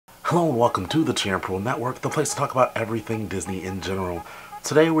Hello and welcome to the Champrul Network, the place to talk about everything Disney in general.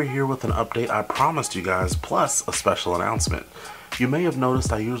 Today we're here with an update I promised you guys, plus a special announcement. You may have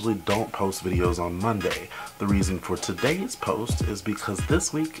noticed I usually don't post videos on Monday. The reason for today's post is because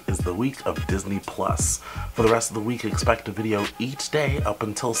this week is the week of Disney Plus. For the rest of the week, expect a video each day up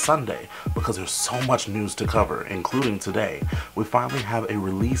until Sunday, because there's so much news to cover, including today. We finally have a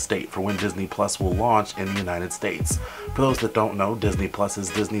release date for when Disney Plus will launch in the United States. For those that don't know, Disney Plus is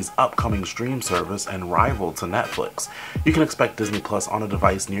Disney's upcoming stream service and rival to Netflix. You can expect Disney Plus on a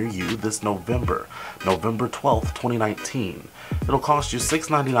device near you this November 12th, 2019. It'll cost you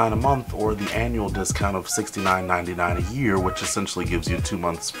 $6.99 a month, or the annual discount of $69.99 a year, which essentially gives you 2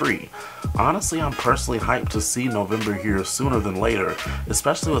 months free. Honestly, I'm personally hyped to see November here sooner than later,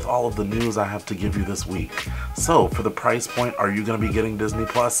 especially with all of the news I have to give you this week. So, for the price point, are you going to be getting Disney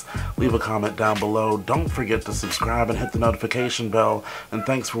Plus? Leave a comment down below. Don't forget to subscribe and hit the notification bell. And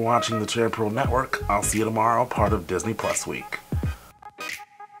thanks for watching the Champrul Network. I'll see you tomorrow, part of Disney Plus Week.